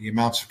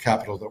amounts of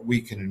capital that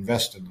we can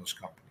invest in those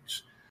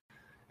companies.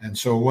 And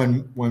so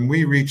when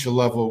we reach a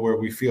level where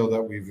we feel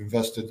that we've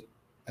invested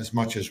as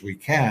much as we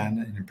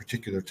can in a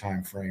particular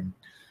time frame,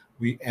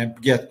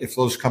 if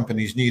those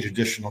companies need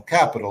additional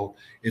capital,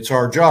 it's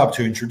our job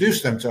to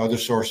introduce them to other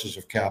sources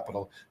of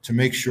capital to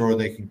make sure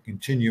they can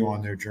continue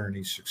on their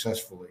journey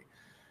successfully.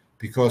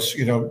 Because,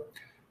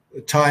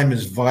 time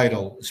is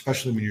vital,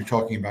 especially when you're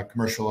talking about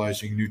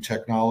commercializing new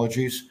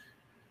technologies.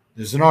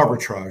 There's an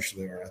arbitrage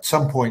there. At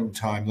some point in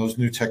time, those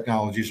new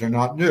technologies are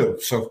not new.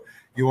 So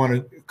you want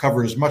to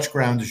cover as much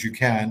ground as you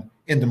can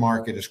in the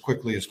market as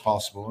quickly as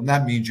possible. And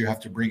that means you have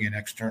to bring in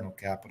external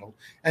capital.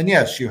 And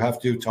yes, you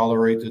have to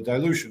tolerate the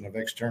dilution of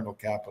external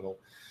capital.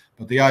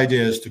 But the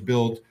idea is to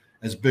build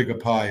as big a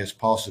pie as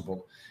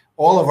possible.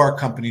 All of our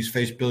companies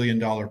face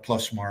billion-dollar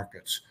plus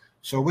markets.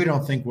 So we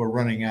don't think we're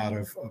running out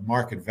of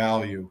market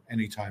value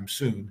anytime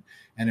soon.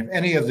 And if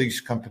any of these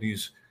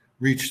companies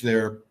reach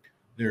their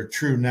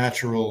true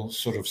natural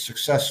sort of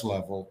success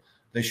level,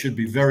 they should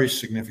be very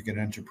significant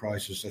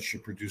enterprises that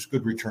should produce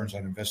good returns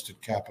on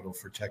invested capital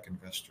for tech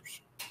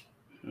investors.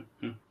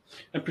 Mm-hmm.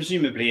 And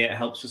presumably it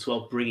helps as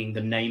well bringing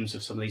the names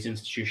of some of these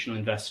institutional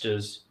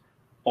investors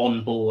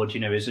on board,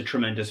 is a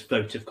tremendous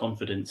vote of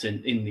confidence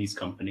in these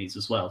companies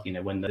as well,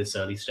 when they're this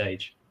early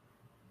stage.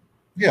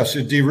 Yes,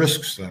 it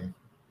de-risks them.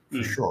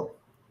 For sure.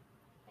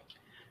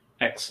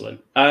 Excellent.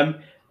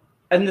 And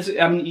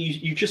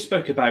you just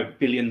spoke about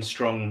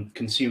billion-strong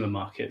consumer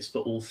markets for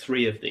all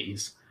three of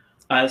these.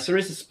 So there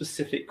is a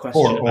specific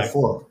question about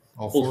four,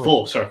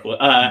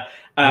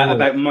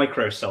 about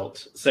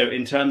Microsalt. So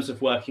in terms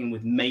of working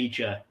with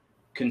major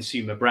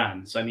consumer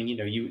brands,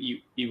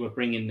 you were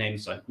bringing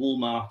names like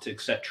Walmart,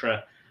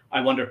 etc. I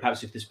wonder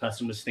perhaps if this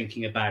person was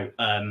thinking about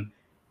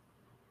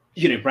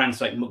brands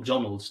like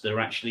McDonald's that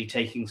are actually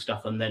taking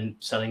stuff and then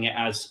selling it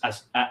as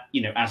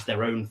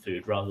their own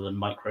food rather than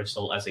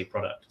Microsalt as a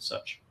product as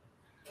such.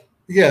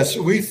 Yes,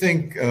 we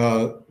think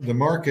the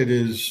market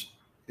is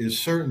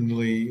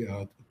certainly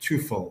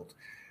twofold.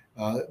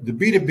 The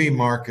B2B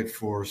market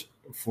for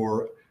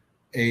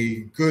a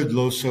good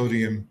low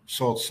sodium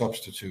salt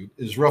substitute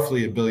is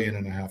roughly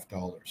 $1.5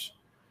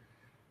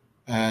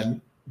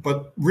 billion.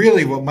 But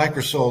really what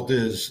Microsalt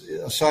is,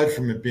 aside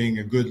from it being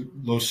a good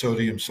low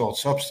sodium salt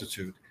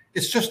substitute,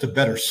 it's just a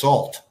better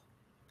salt.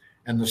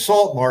 And the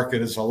salt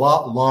market is a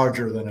lot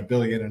larger than $1.5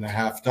 billion.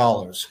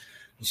 The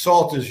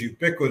salt is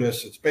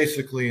ubiquitous. It's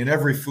basically in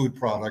every food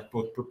product,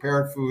 both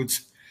prepared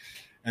foods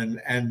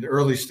and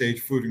early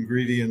stage food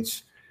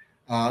ingredients.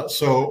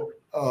 So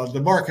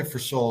the market for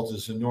salt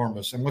is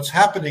enormous. And what's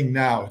happening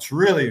now, it's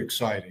really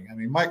exciting.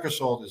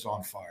 Microsalt is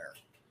on fire.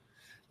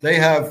 They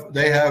have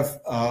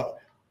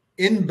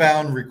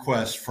inbound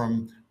requests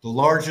from the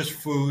largest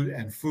food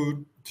and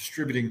food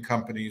distributing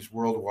companies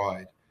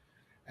worldwide.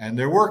 And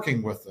they're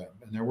working with them,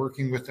 and they're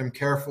working with them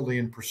carefully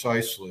and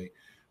precisely.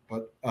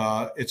 But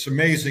it's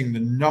amazing the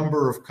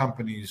number of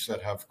companies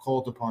that have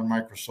called upon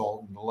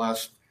Microsalt in the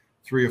last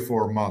 3 or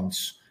 4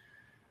 months.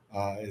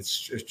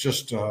 It's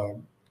just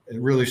it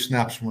really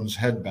snaps one's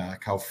head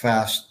back how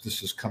fast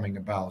this is coming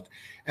about.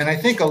 And I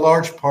think a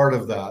large part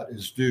of that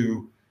is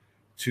due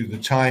to the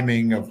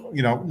timing of,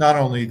 not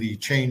only the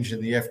change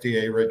in the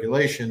FDA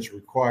regulations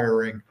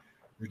requiring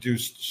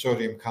reduced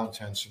sodium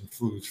contents in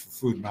foods for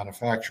food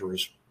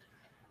manufacturers,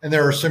 and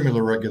there are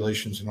similar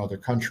regulations in other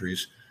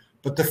countries,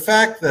 but the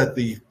fact that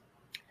the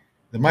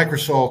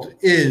microsalt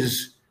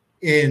is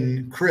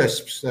in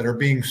crisps that are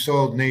being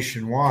sold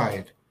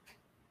nationwide,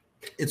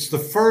 it's the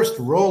first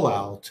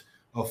rollout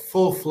of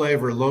full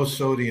flavor, low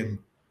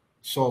sodium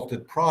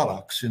salted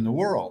products in the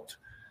world.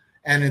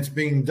 And it's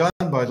being done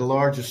by the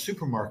largest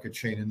supermarket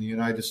chain in the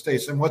United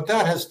States. And what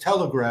that has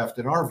telegraphed,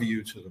 in our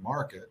view, to the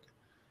market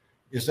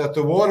is that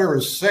the water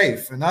is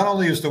safe. And not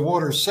only is the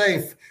water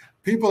safe,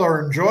 people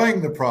are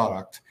enjoying the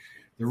product.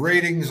 The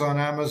ratings on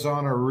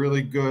Amazon are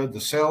really good.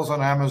 The sales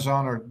on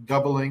Amazon are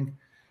doubling.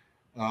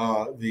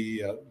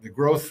 The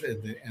growth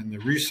and the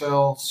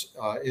resales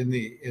in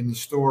the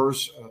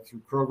stores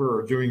through Kroger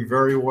are doing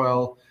very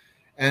well.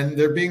 And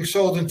they're being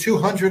sold in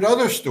 200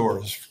 other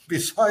stores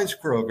besides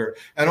Kroger.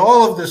 And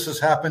all of this has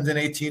happened in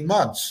 18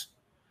 months,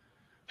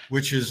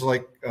 which is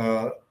like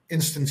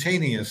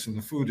instantaneous in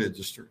the food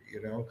industry,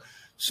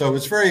 So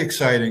it's very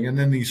exciting. And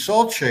then these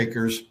salt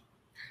shakers,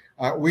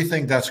 we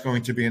think that's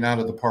going to be an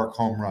out-of-the-park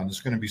home run. It's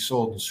going to be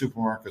sold in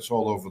supermarkets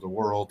all over the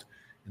world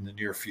in the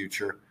near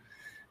future.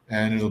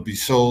 And it'll be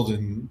sold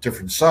in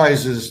different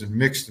sizes and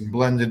mixed and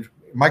blended.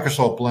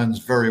 Microsalt blends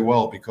very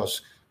well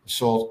because the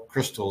salt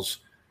crystals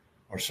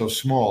are so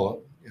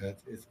small, and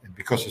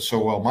because it's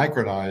so well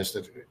micronized,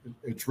 that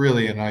it's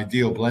really an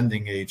ideal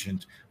blending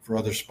agent for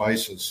other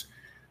spices.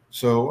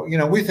 So,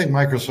 we think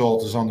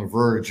Microsalt is on the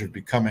verge of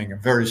becoming a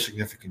very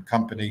significant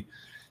company.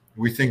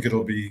 We think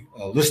it'll be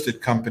a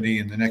listed company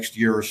in the next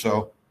year or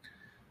so.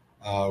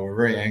 We're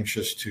very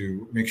anxious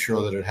to make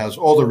sure that it has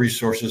all the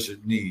resources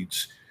it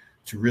needs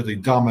to really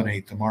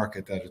dominate the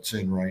market that it's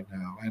in right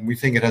now. And we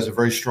think it has a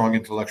very strong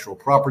intellectual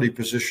property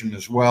position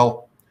as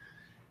well.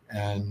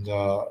 And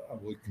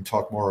we can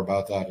talk more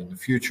about that in the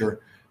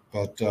future.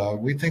 But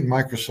we think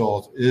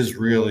Microsalt is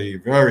really a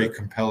very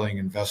compelling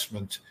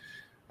investment.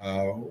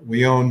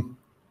 We own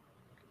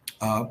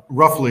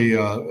roughly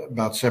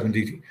about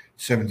 73%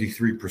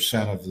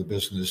 of the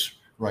business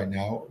right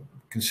now,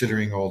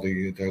 considering all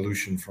the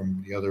dilution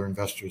from the other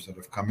investors that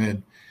have come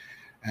in.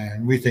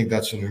 And we think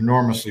that's an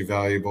enormously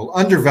valuable,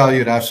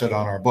 undervalued asset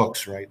on our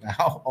books right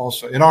now,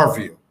 also in our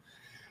view.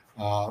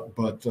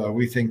 But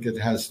we think it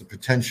has the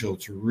potential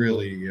to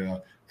really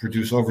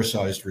produce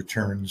oversized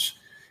returns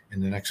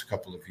in the next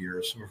couple of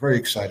years. So we're very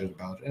excited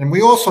about it. And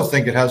we also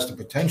think it has the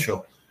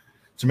potential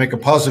to make a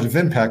positive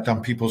impact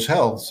on people's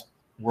health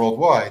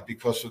worldwide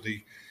because of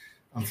the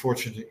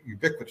unfortunate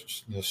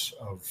ubiquitousness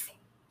of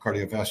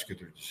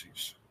cardiovascular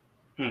disease.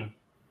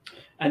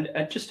 And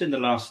just in the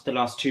last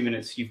 2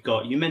 minutes you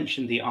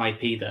mentioned the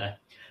IP there.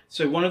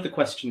 So one of the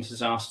questions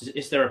is asked,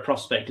 is there a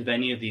prospect of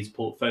any of these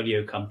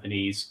portfolio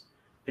companies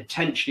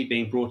potentially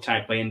being brought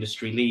out by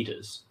industry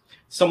leaders?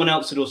 Someone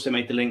else had also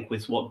made the link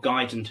with what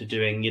Guidant are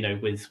doing,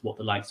 with what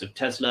the likes of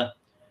Tesla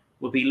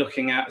will be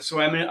looking at. So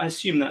I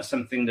assume that's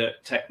something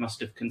that Tech must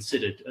have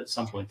considered at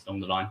some point along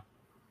the line.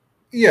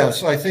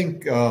 Yes, I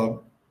think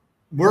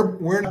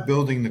we're not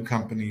building the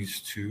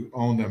companies to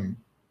own them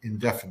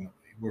indefinitely.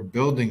 We're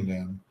building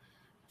them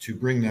to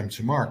bring them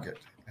to market.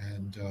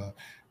 And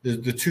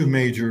the two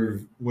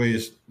major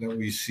ways that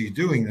we see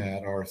doing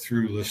that are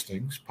through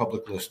listings,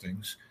 public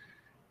listings,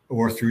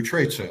 or through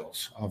trade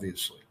sales,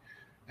 obviously.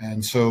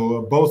 And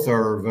so both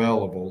are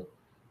available.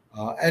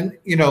 And,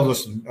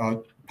 listen,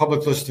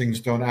 public listings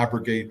don't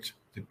abrogate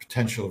the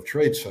potential of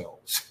trade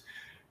sales,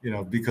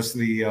 because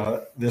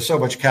there's so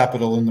much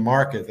capital in the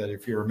market that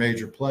if you're a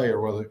major player,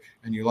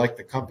 and you like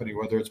the company,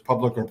 whether it's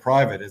public or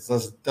private, it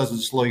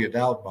doesn't slow you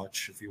down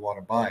much if you want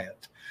to buy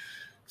it.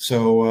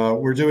 So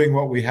we're doing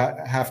what we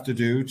have to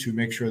do to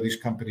make sure these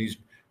companies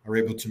are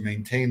able to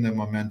maintain the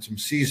momentum,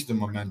 seize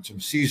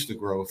the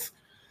growth,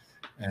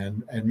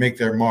 and make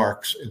their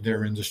marks in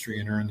their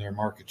industry and earn their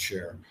market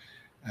share.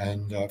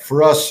 And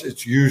for us,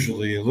 it's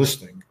usually a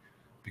listing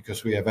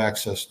because we have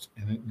access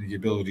and the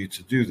ability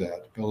to do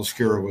that.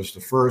 Bellascura was the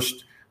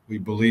first. We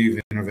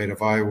believe Innovative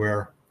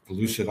Eyewear, the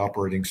Lucid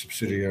operating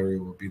subsidiary,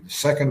 will be the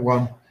second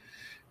one.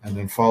 And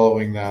then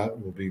following that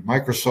will be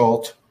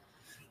Microsalt,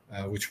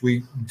 which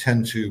we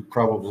intend to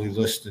probably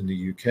list in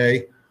the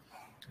UK.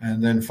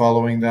 And then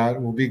following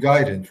that will be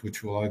Guidant,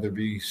 which will either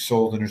be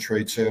sold in a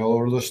trade sale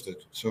or listed.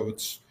 So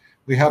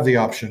we have the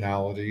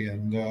optionality,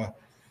 and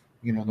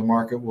the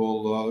market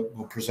will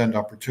present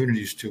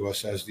opportunities to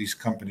us as these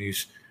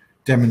companies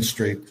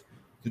demonstrate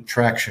the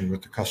traction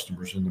with the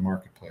customers in the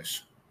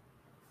marketplace.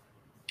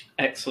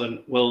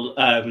 Excellent. Well,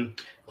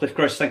 Cliff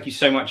Gross, thank you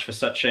so much for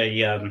such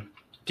a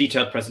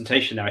detailed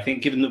presentation there. I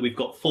think given that we've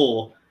got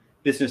 4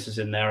 businesses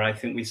in there, I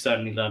think we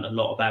certainly learned a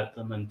lot about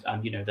them and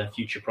their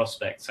future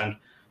prospects. And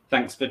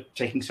thanks for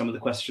taking some of the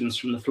questions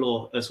from the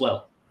floor as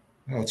well.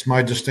 It's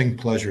my distinct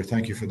pleasure.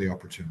 Thank you for the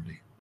opportunity.